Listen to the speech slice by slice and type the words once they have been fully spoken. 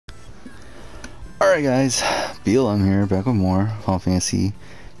Alright guys, BLM here, back with more Final Fantasy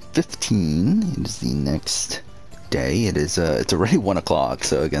 15. It is the next day. It's already 1 o'clock,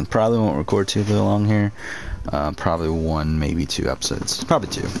 so again, probably won't record too long here. Probably one, maybe two episodes. Probably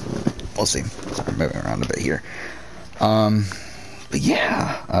two. We'll see. Sorry, moving around a bit here. But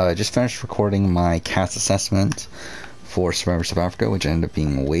yeah, I just finished recording my cast assessment for Survivor South Africa, which ended up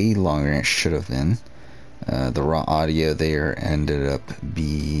being way longer than it should have been. The raw audio there ended up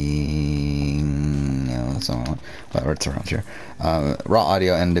being... no, that's not one. Whatever, it's around here. Raw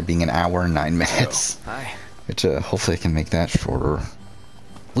audio ended up being 1 hour and 9 minutes. Oh, hi. Which, hopefully I can make that shorter.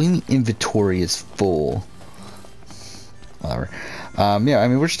 When the inventory is full. Whatever. Yeah, I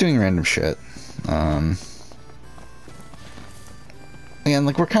mean, we're just doing random shit. Again,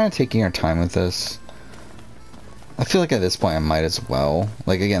 like, we're kind of taking our time with this. I feel like at this point I might as well.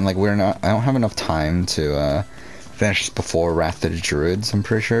 Like, again, like, I don't have enough time to finish before Wrath of the Druids, I'm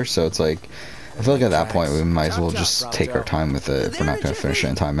pretty sure. So it's like, I feel like at that point we might as well just take our time with it if we're not going to finish it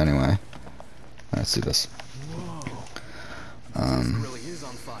in time anyway. Let's do this. This really is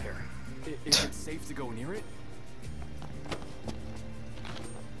on fire. Is it safe to go near it?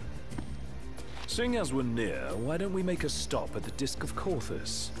 Seeing as we're near, why don't we make a stop at the Disc of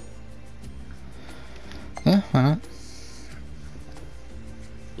Corthus? Yeah, why not?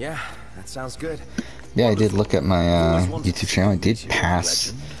 Yeah, that sounds good. Yeah, I did look at my YouTube channel. I did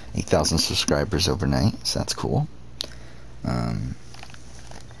pass 8,000 subscribers overnight, so that's cool.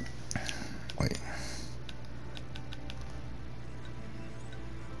 Wait.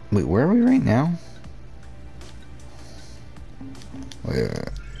 Wait, where are we right now? Wait.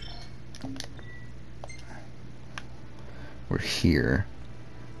 We're here.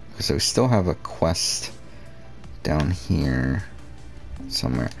 So we still have a quest down here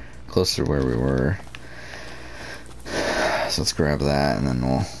somewhere closer to where we were. So let's grab that and then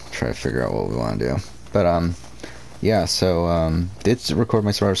we'll try to figure out what we want to do. But yeah, so did record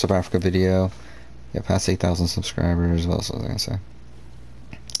my Survivor South Africa video. Yeah, past 8,000 subscribers. What else was I gonna say?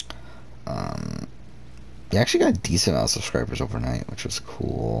 Yeah, actually got a decent amount of subscribers overnight, which was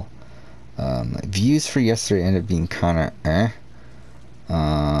cool. Views for yesterday ended up being kind of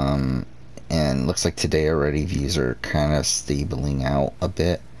and looks like today already views are kind of stabling out a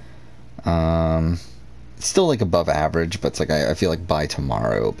bit. It's still like above average, but it's like I feel like by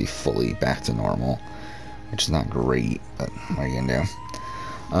tomorrow it'll be fully back to normal, which is not great, but what are you gonna do?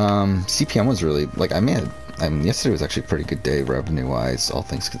 CPM was really, like, I mean, yesterday was actually a pretty good day revenue wise, all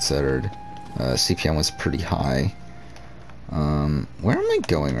things considered. CPM was pretty high. Where am I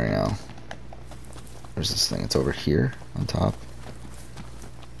going right now? There's this thing, it's over here on top.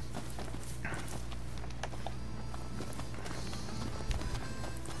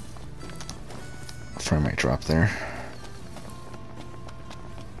 Frame rate drop there.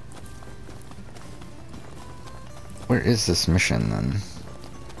 Where is this mission then?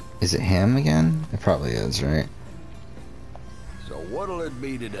 Is it him again? It probably is, right? So what'll it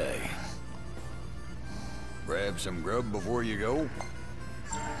be today? Grab some grub before you go?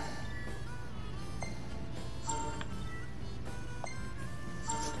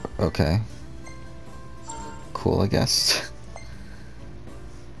 Okay. Cool, I guess.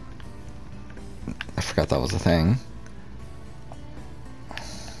 I forgot that was a thing.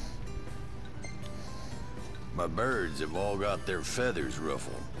 My birds have all got their feathers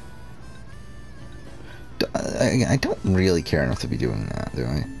ruffled. I don't really care enough to be doing that, do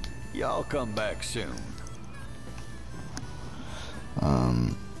I? Y'all come back soon.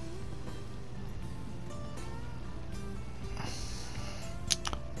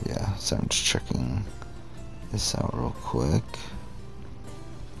 Yeah, so I'm just checking this out real quick.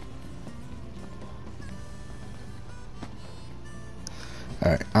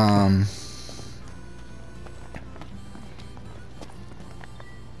 Alright,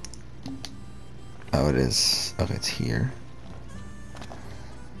 oh, it is. Okay, it's here.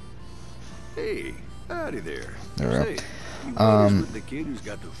 Hey, howdy there. There we go. Say, you buddies with the kid who's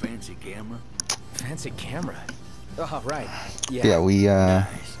got the fancy camera? Fancy camera. Oh, right. Yeah, we, Nice.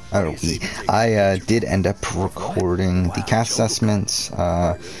 I don't know, I did end up recording the cast assessments.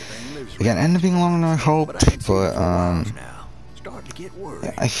 Again, ended up being longer than I hoped, but, Start to get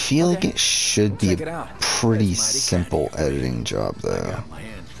worried. I feel like Okay. it should be a pretty simple editing job, though. Got my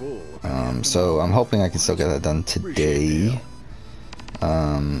hands full. So I'm hoping I can still get that done today.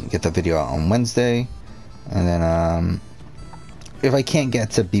 Get the video out on Wednesday, and then, if I can't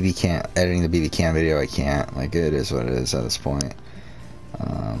get to BB Can editing the BB Can video, I can't. Like, it is what it is at this point.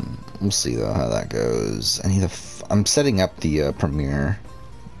 We'll see though how that goes. I need I'm setting up the Premiere,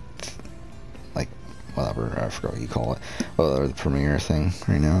 like, whatever, I forgot what you call it. Whatever, the Premiere thing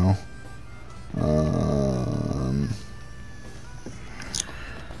right now.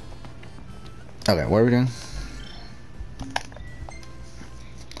 Okay, what are we doing?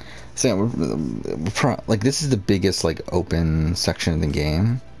 So yeah, we're like, this is the biggest like open section of the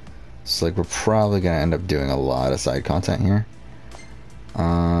game. So like, we're probably gonna end up doing a lot of side content here.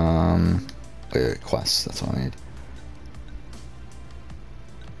 Wait, quests. That's what I need.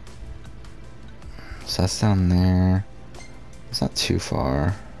 So that's down there. It's not too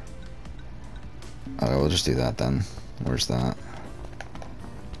far. Okay, we'll just do that then. Where's that?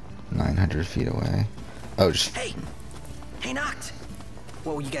 900 feet away. Oh, just... Hey! Hey, Noct!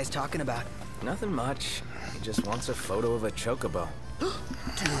 What were you guys talking about? Nothing much. He just wants a photo of a chocobo.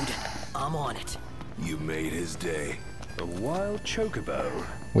 Dude, I'm on it. You made his day. A wild chocobo.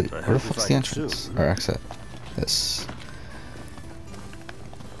 Wait, I where the hope fuck's if the I entrance? soon. Or exit? This.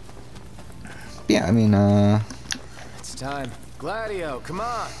 Yeah, I mean, It's time. Gladio, come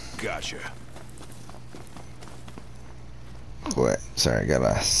on. Gotcha. wait, sorry, I'm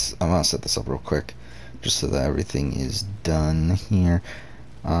gonna set this up real quick. Just so that everything is done here.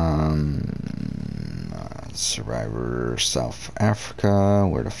 Survivor South Africa,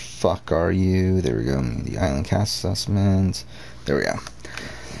 where the fuck are you? There we go, the island cast assessment. There we go.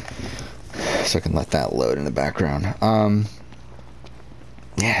 So I can let that load in the background.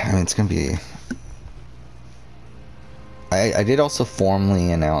 Yeah, I mean, it's gonna be... I did also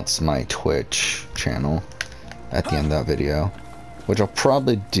formally announce my Twitch channel at the end of that video, which I'll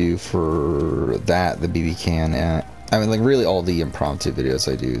probably do for that, the BB Can, I mean, like, really all the impromptu videos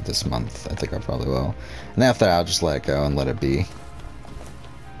I do this month, I think I probably will. And after that, I'll just let it go and let it be.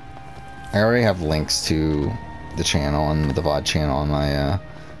 I already have links to the channel and the VOD channel on my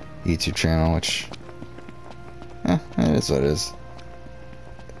YouTube channel, which, it is what it is.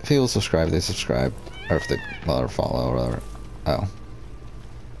 If people subscribe, they subscribe. Or if they, well, or follow, or whatever. Oh.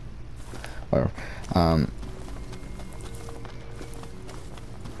 Whatever.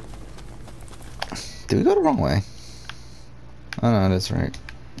 Did we go the wrong way? Oh no, it is right.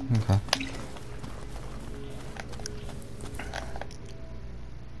 Okay.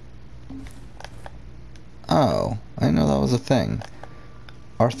 Oh, I didn't know that was a thing.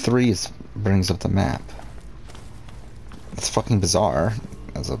 R3 brings up the map. It's fucking bizarre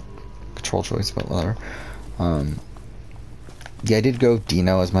as a control choice, but whatever. Yeah, I did go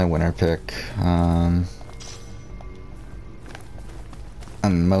Dino as my winner pick. And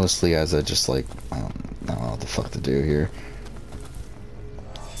mostly as a just like, I don't know what the fuck to do here.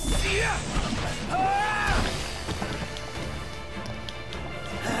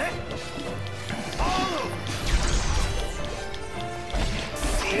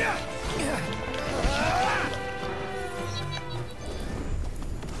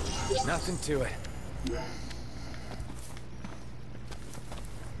 Nothing to it.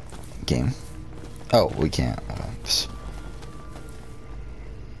 Game. Oh, we can't.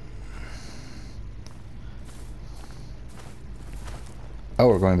 Oh,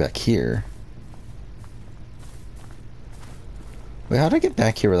 we're going back here. Wait, how did I get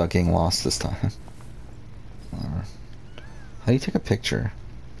back here without getting lost this time? Whatever. How do you take a picture?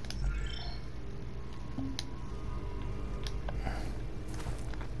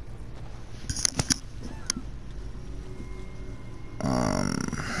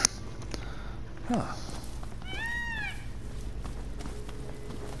 Huh.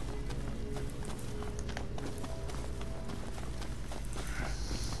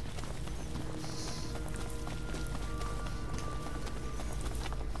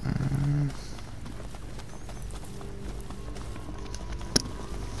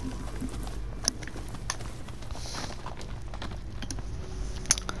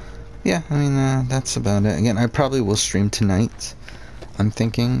 Yeah, I mean, that's about it. Again, I probably will stream tonight. I'm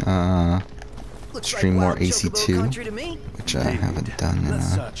thinking, stream more AC2, which I haven't done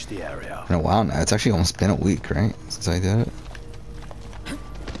Let's search the area. in a while now. It's actually almost been a week, right, since I did it.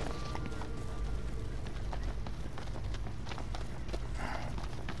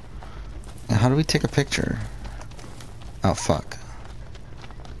 And how do we take a picture? Oh, fuck.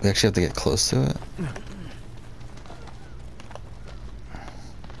 We actually have to get close to it?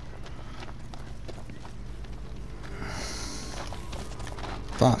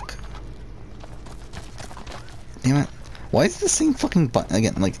 Fuck. Damn it. Why is this thing fucking button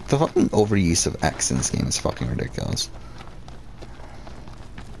again? Like, the fucking overuse of X in this game is fucking ridiculous.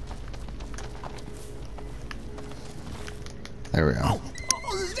 There we go.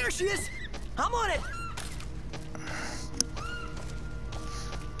 Oh, there she is! I'm on it!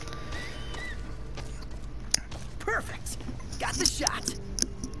 Perfect! Got the shot!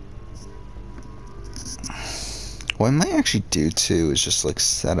 What I might actually do too is just like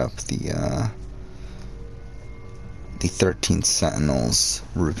set up the 13 Sentinels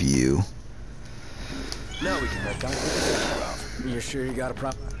review. Now we can head down to the festival. You're sure you got a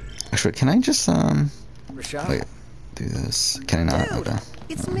prop? Actually, can I just Rashad? wait, do this? Can I not? Dude, Okay.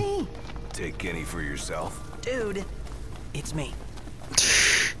 it's me. Take any for yourself? Dude, it's me.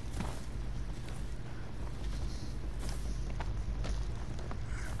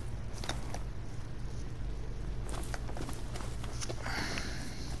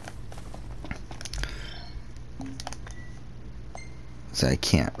 So I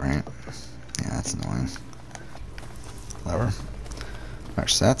can't, right? Yeah, that's annoying. Whatever. Alright,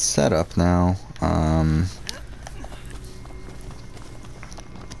 so that's set up now.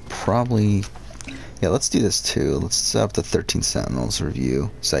 Probably... Yeah, let's do this too. Let's set up the 13 Sentinels review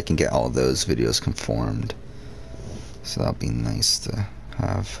so I can get all of those videos conformed. So that'll be nice to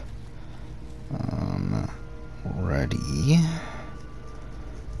have ready.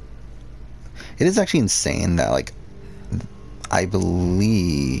 It is actually insane that, like, I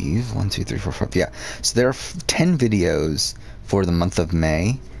believe 1, 2, 3, 4, 5. Yeah, so there are 10 videos for the month of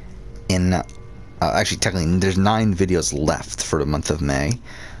May. Actually, technically, there's 9 videos left for the month of May,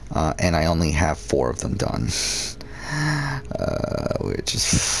 and I only have 4 of them done, which is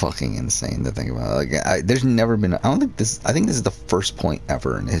fucking insane to think about. Like, there's never been. I don't think this. I think this is the first point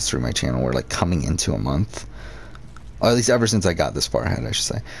ever in the history of my channel where, like, coming into a month. Or at least ever since I got this far ahead, I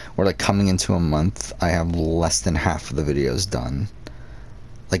should say. Where, like, coming into a month, I have less than half of the videos done.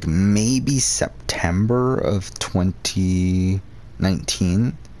 Like, maybe September of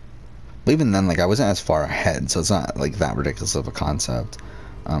 2019. But even then, like, I wasn't as far ahead, so it's not, like, that ridiculous of a concept.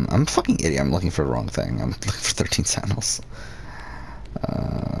 I'm a fucking idiot. I'm looking for the wrong thing. I'm looking for 13 Sentinels.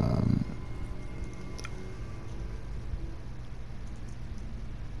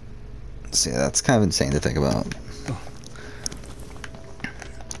 So, yeah, that's kind of insane to think about.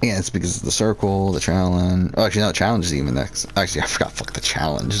 Yeah, it's because of the circle, the challenge. Oh, actually, no, the challenge is even next. Actually, I forgot. Fuck the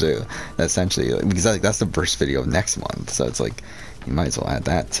challenge too. That's essentially because that's the first video of next month. So it's like you might as well add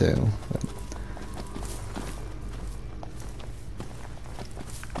that too. But...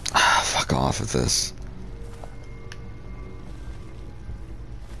 fuck off with this.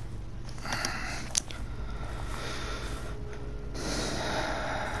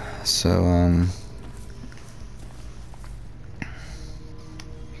 So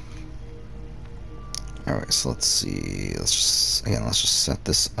Alright, so let's see. Let's just set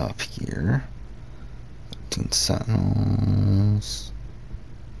this up here. 13 Sentinels.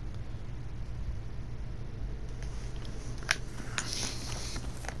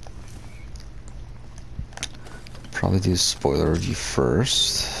 Probably do spoiler review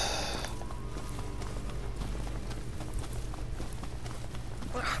first.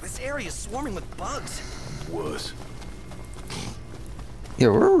 This area is swarming with bugs. Was. Yeah,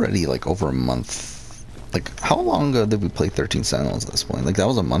 we're already like over a month. Like, how long ago did we play 13 Sentinels at this point? Like, that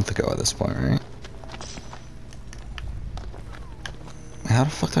was a month ago at this point, right? How the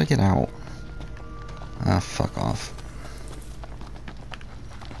fuck do I get out? Ah, fuck off.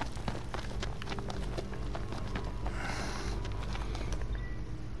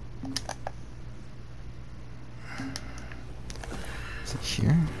 Is it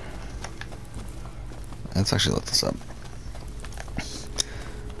here? Let's actually look this up.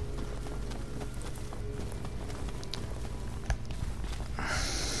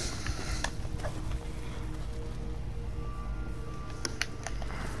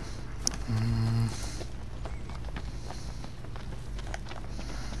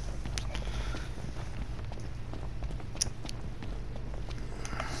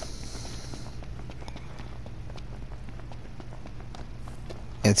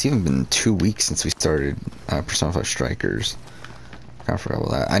 It's even been 2 weeks since we started Persona 5 Strikers. I kind of forgot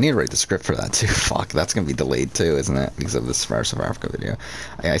about that. I need to write the script for that too. Fuck, that's gonna be delayed too, isn't it? Because of this Fires of Africa video.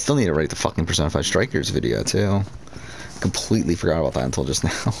 I still need to write the fucking Persona 5 Strikers video too. Completely forgot about that until just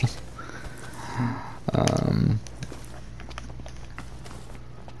now.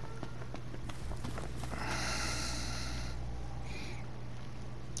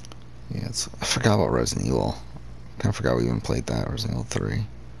 Yeah, I forgot about Resident Evil. Kind of forgot we even played that, Resident Evil 3.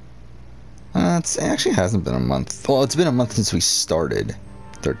 It actually hasn't been a month. Well, it's been a month since we started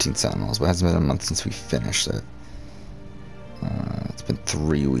 13 Sentinels, but it hasn't been a month since we finished it. It's been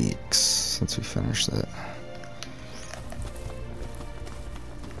 3 weeks since we finished it.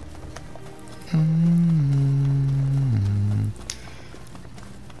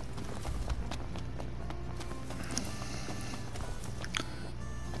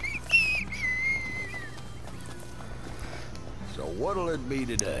 So what'll it be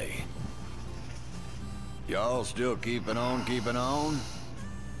today? Y'all still keeping on, keeping on?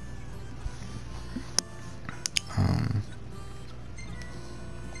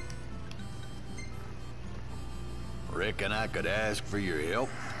 Reckon I could ask for your help.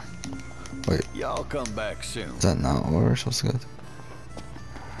 Wait, Y'all come back soon. is that not where we're supposed to go?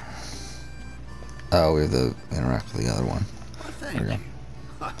 Oh, we have to interact with the other one. Thank There we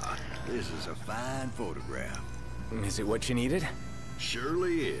you. This is a fine photograph. Is it what you needed?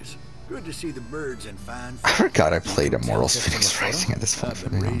 Surely is. Good to see the birds in fine I form. forgot I played Immortals just from Phoenix the photo? Rising at this point, I've for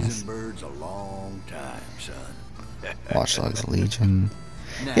been being raising honest. birds a long time, son. Watch Dogs Legion.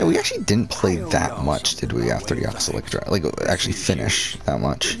 Yeah, we actually didn't play that much, did we, after the Oxalic Dragon? Like, actually finish that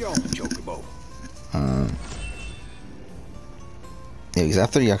much. Your own chocobo. Yeah, because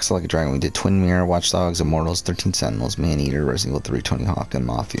after the Oxalic Dragon, we did Twin Mirror, Watch Dogs, Immortals, 13 Sentinels, Man-Eater, Resident Evil 3, Tony Hawk, and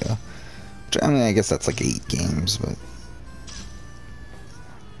Mafia. Which, I mean, I guess that's like 8 games, but... it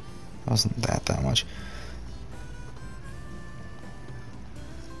wasn't that much.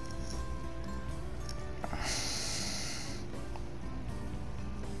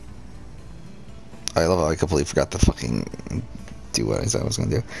 I love how I completely forgot to fucking do what I said I was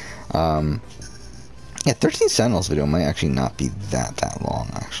gonna do. Yeah, 13 Sentinels video might actually not be that long,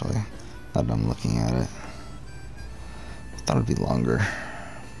 actually. Now that I'm looking at it. I thought it'd be longer.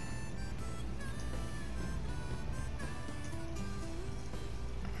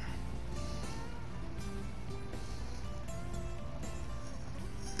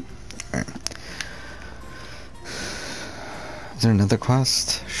 Alright. Is there another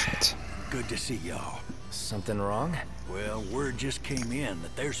quest? Shit. Good to see y'all. Something wrong? Well, word just came in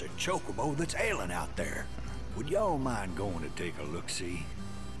that there's a chocobo that's ailing out there. Would y'all mind going to take a look-see?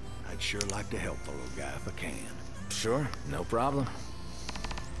 I'd sure like to help the little guy if I can. Sure, no problem.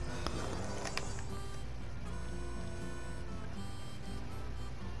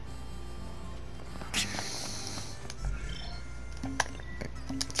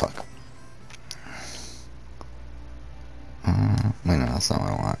 Fuck. Wait, no, that's not what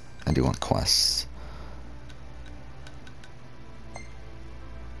I want. I do want quests.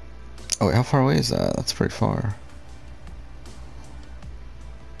 Oh wait, how far away is that? That's pretty far.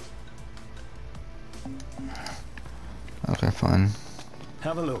 Okay, fine.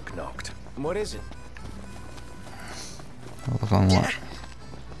 Have a look, Noct. What is it? I'll look on what?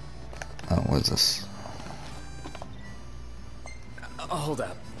 Oh, what is this? Hold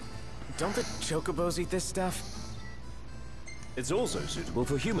up. Don't the chocobos eat this stuff? It's also suitable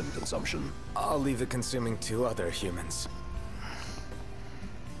for human consumption. I'll leave the consuming to other humans.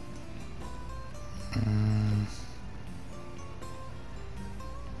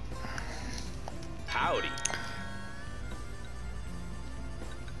 Howdy.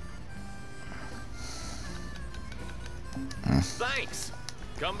 Thanks.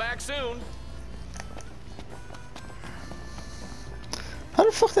 Come back soon. How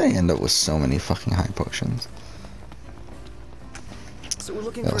the fuck did I end up with so many fucking high potions? So we're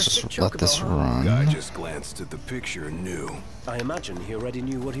looking Yeah, for a let's sick just let this chocobo, huh? run. Guy just glanced at the picture and knew. I imagine he already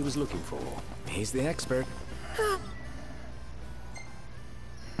knew what he was looking for. He's the expert.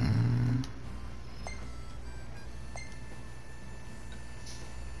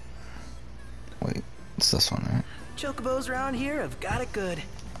 Wait, it's this one, right? Chocobos around here have got it good.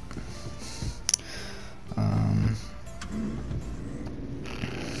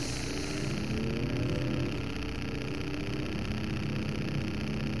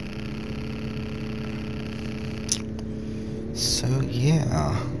 So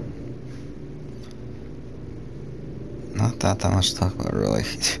yeah, not that much to talk about really.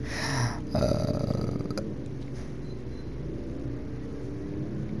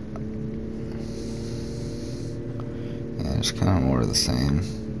 Yeah, just kind of more of the same.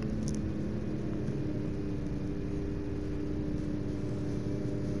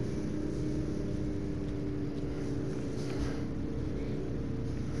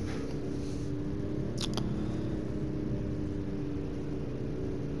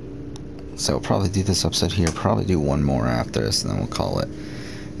 So I'll probably do this episode here, probably do one more after this, and then we'll call it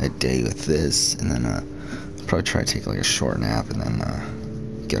a day with this, and then I'll probably try to take like a short nap, and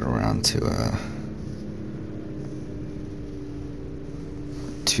then get around to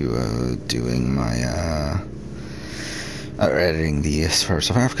doing my or editing the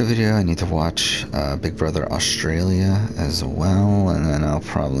South Africa video. I need to watch Big Brother Australia as well, and then I'll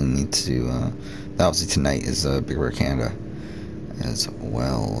probably need to do obviously tonight is Big Brother Canada as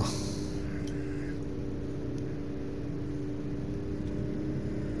well.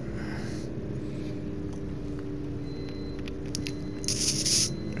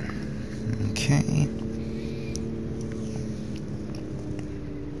 Okay.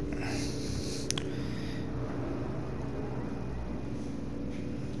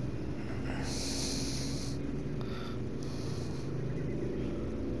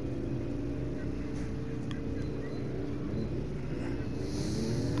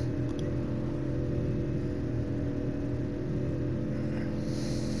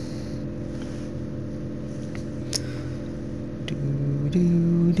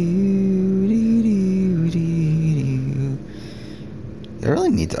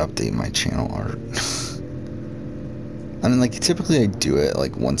 probably need to update my channel art. I mean, like, typically I do it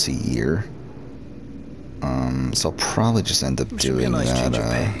like once a year. So I'll probably just end up Should be a doing nice change of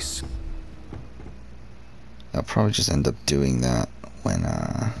that. pace. I'll probably just end up doing that when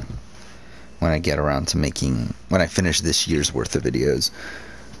I get around to making, when I finish this year's worth of videos.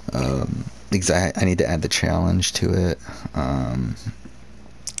 Because I need to add the challenge to it.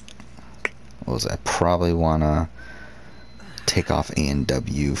 What was it? I probably want to take off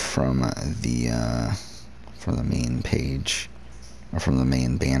A&W from the main page, or from the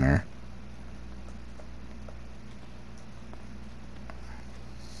main banner.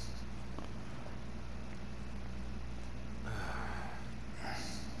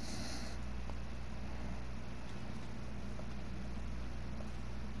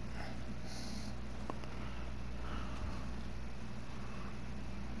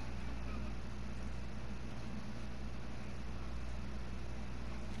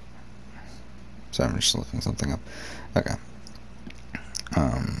 So I'm just looking something up. Okay.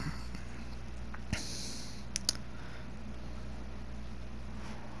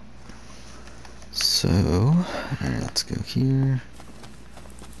 So, alright, let's go here.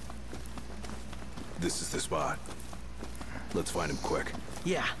 This is the spot. Let's find him quick.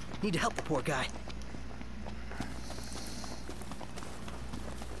 Yeah, need to help the poor guy.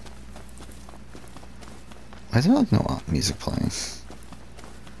 Why is there like no music playing?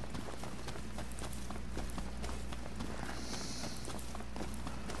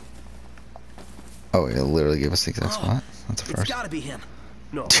 Oh, it literally gave us the exact spot? That's a It's first. gotta be him.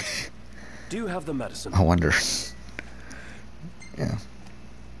 No. Do you have the medicine? I wonder. Yeah.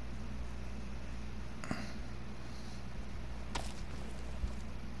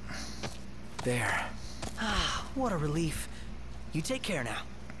 There. Ah, what a relief. You take care now.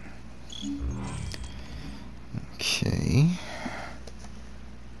 Okay.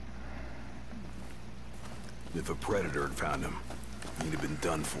 If a predator had found him, he'd have been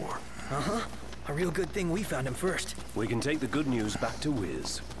done for. Uh-huh. A real good thing we found him first. We can take the good news back to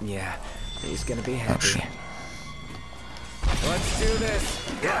Wiz. Yeah, he's gonna be Oh, happy. shit. Let's do this.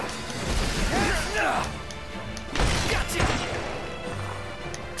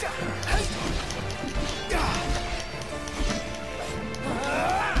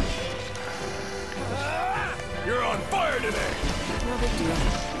 You're on fire today! No big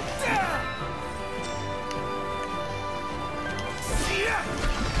deal.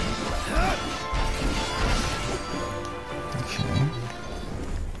 Okay.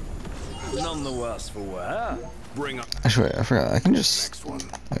 None the worse for wear. Bring up Actually, I forgot. I can just next one.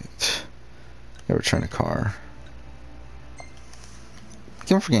 wait. Yeah, return a car. I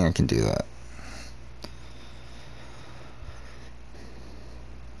keep forgetting I can do that.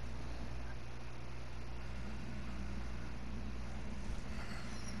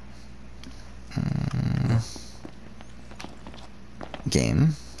 Game.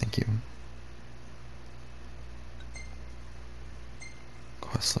 Thank you.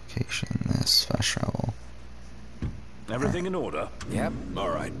 Quest location. This fast travel. Everything in order? Yep. All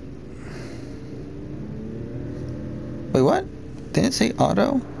right. Wait, what? Didn't it say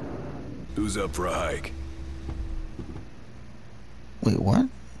auto? Who's up for a hike? Wait, what?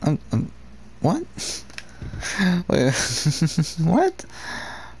 What? Wait, what?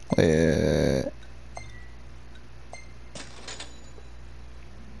 Wait.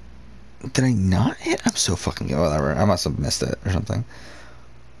 Did I not hit? I'm so fucking good. Whatever. I must have missed it or something.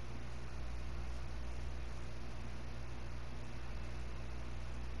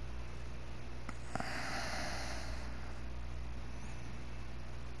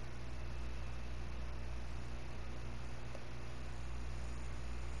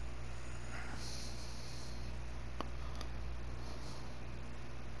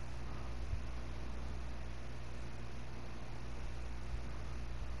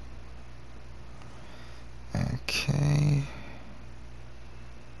 Okay.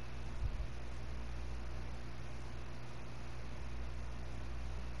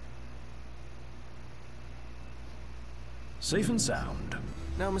 Safe and sound.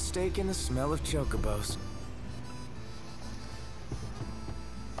 No mistake in the smell of chocobos.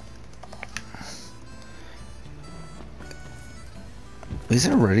 Is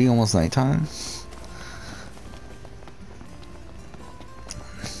it already almost nighttime?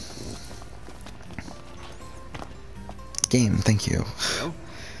 Game, thank you. Well,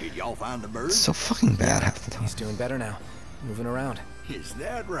 did y'all find the bird? It's so fucking bad half the time. He's doing better now. Moving around. Is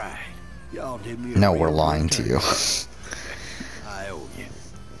that right? Y'all did me a No, real we're good lying to turn. you. I owe you.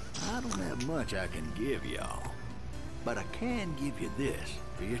 I don't have much I can give y'all, but I can give you this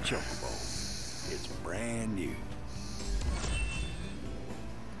for your chocobo. It's brand new.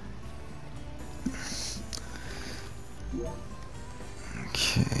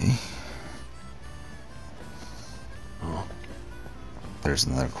 Okay. There's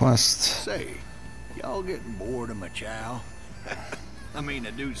another quest. Say, y'all getting bored of my chow? I mean,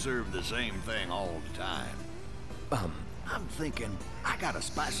 I do serve the same thing all the time. I'm thinking I gotta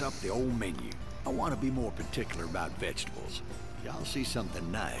spice up the old menu. I want to be more particular about vegetables. Y'all see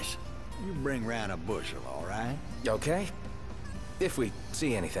something nice, you bring round a bushel, all right? Okay. If we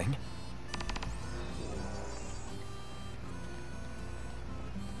see anything.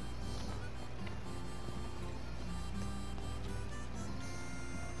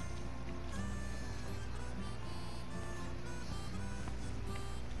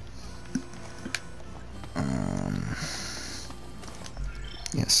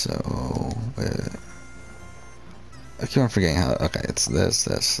 Yeah, so I keep on forgetting how. Okay, it's this,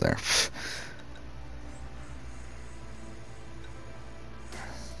 there.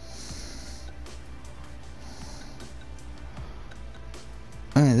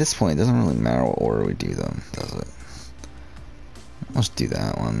 I mean, at this point, it doesn't really matter what order we do them, does it? Let's do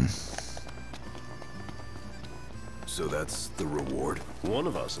that one. So that's the reward? One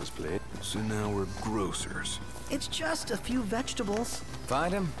of us has played. So now we're grocers. It's just a few vegetables.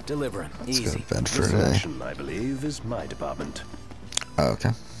 Find him, deliver him. Let's Easy. go to bed for This today. section, I believe, is my department. Oh,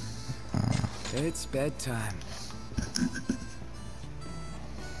 okay. It's bedtime.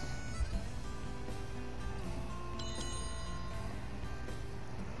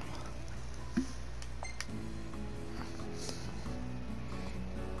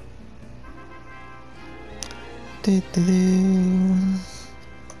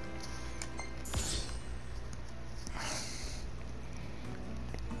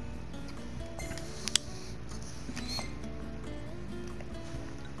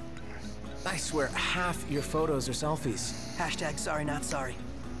 I swear, half your photos are selfies. Hashtag sorry not sorry.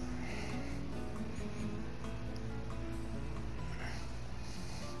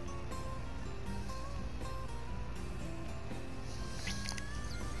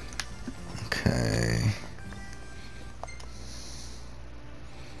 Okay.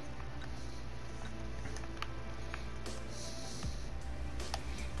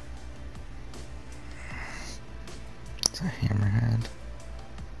 It's a hammerhead.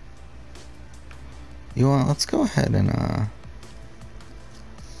 You want? Let's go ahead and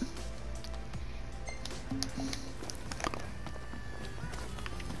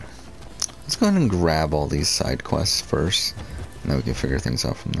let's go ahead and grab all these side quests first, and then we can figure things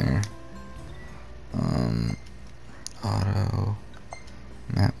out from there. Auto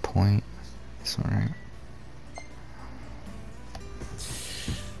map point. This one, right?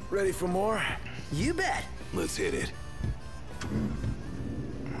 Ready for more? You bet. Let's hit it.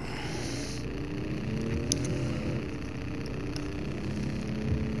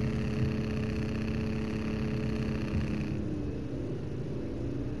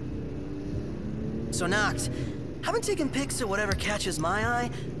 So Nox, I've been taking pics of whatever catches my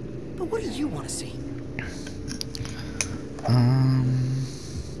eye, but what do you want to see?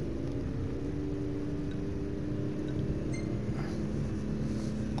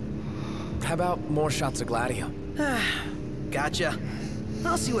 How about more shots of Gladio? Gotcha.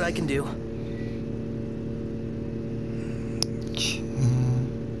 I'll see what I can do.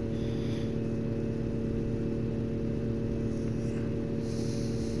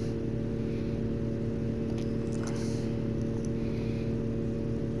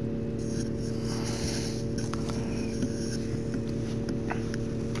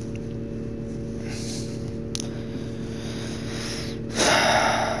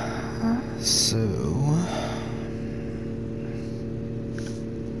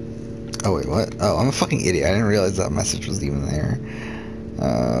 Oh wait, what? Oh, I'm a fucking idiot. I didn't realize that message was even there.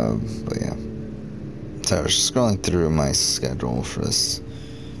 But yeah. So I was scrolling through my schedule for this,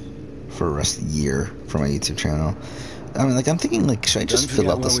 for the rest of the year for my YouTube channel. I mean, like, I'm thinking, like, should I just Don't fill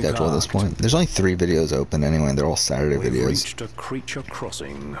forget out the where we schedule at this parked. point? There's only 3 videos open anyway, and they're all Saturday We've videos. reached a creature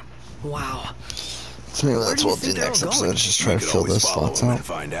crossing. Wow. So maybe Where that's do you what we'll do think they're next all episode, going? is just try to could fill always those follow spots him out. and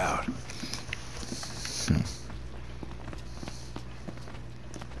find out.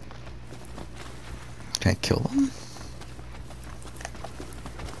 Can I kill them?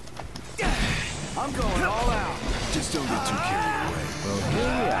 I'm going all out. Just don't get too carried away. Well,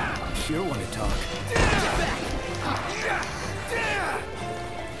 here we are. Sure want to talk.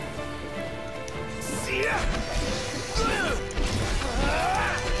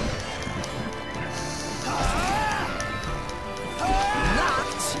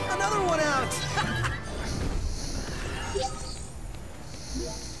 Knocked another one out.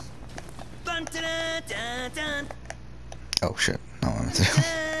 Dun, dun, dun, dun, Oh shit. No, I'm to.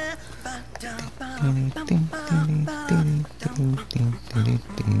 dun, dun, dun, dun, dun, dun.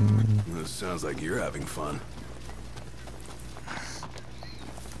 This sounds like you're having fun.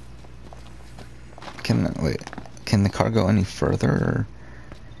 Can the car go any further?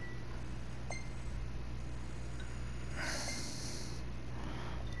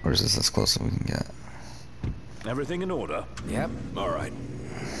 Or is this as close as we can get? Everything in order? Yep. All right.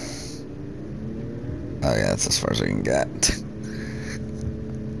 Oh yeah, that's as far as we can get.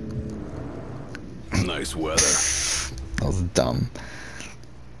 Nice weather. That was dumb.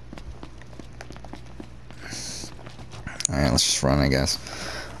 Alright, let's just run, I guess.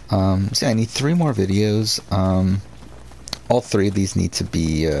 So yeah, I need 3 more videos. All 3 of these need to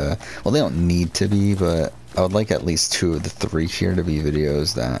be, well, they don't need to be, but I would like at least 2 of the 3 here to be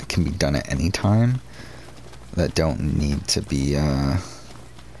videos that can be done at any time, that don't need to be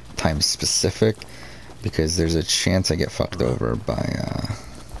time specific, because there's a chance I get fucked over by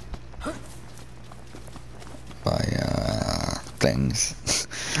things,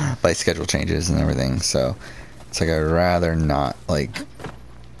 by schedule changes and everything. So it's like I'd rather not, like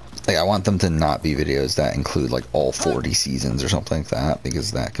I want them to not be videos that include like all 40 seasons or something like that,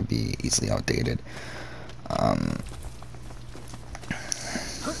 because that could be easily outdated.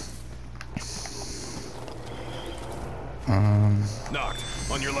 Knocked.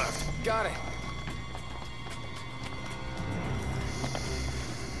 On your left. Got it.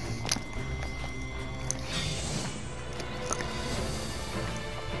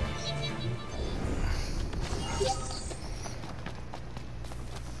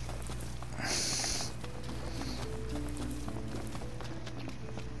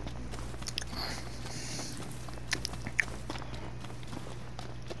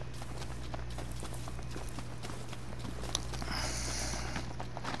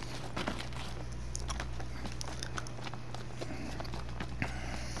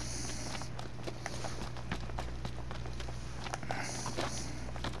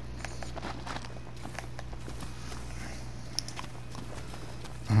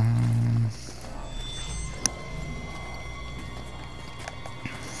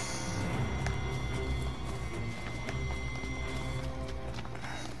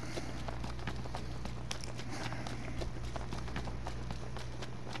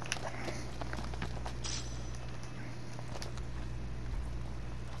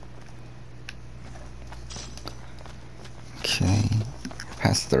 Okay,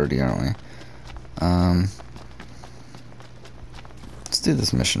 past 30, aren't we? Let's do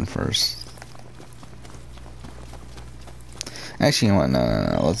this mission first. Actually, you know what?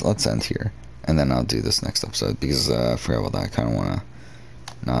 No. Let's end here, and then I'll do this next episode, because I forgot about that. I kind of want to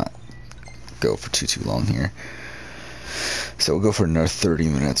not go for too long here. So we'll go for another 30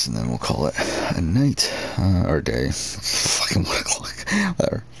 minutes, and then we'll call it a night or a day. Fucking 1 o'clock.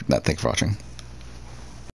 Whatever. Thanks for watching.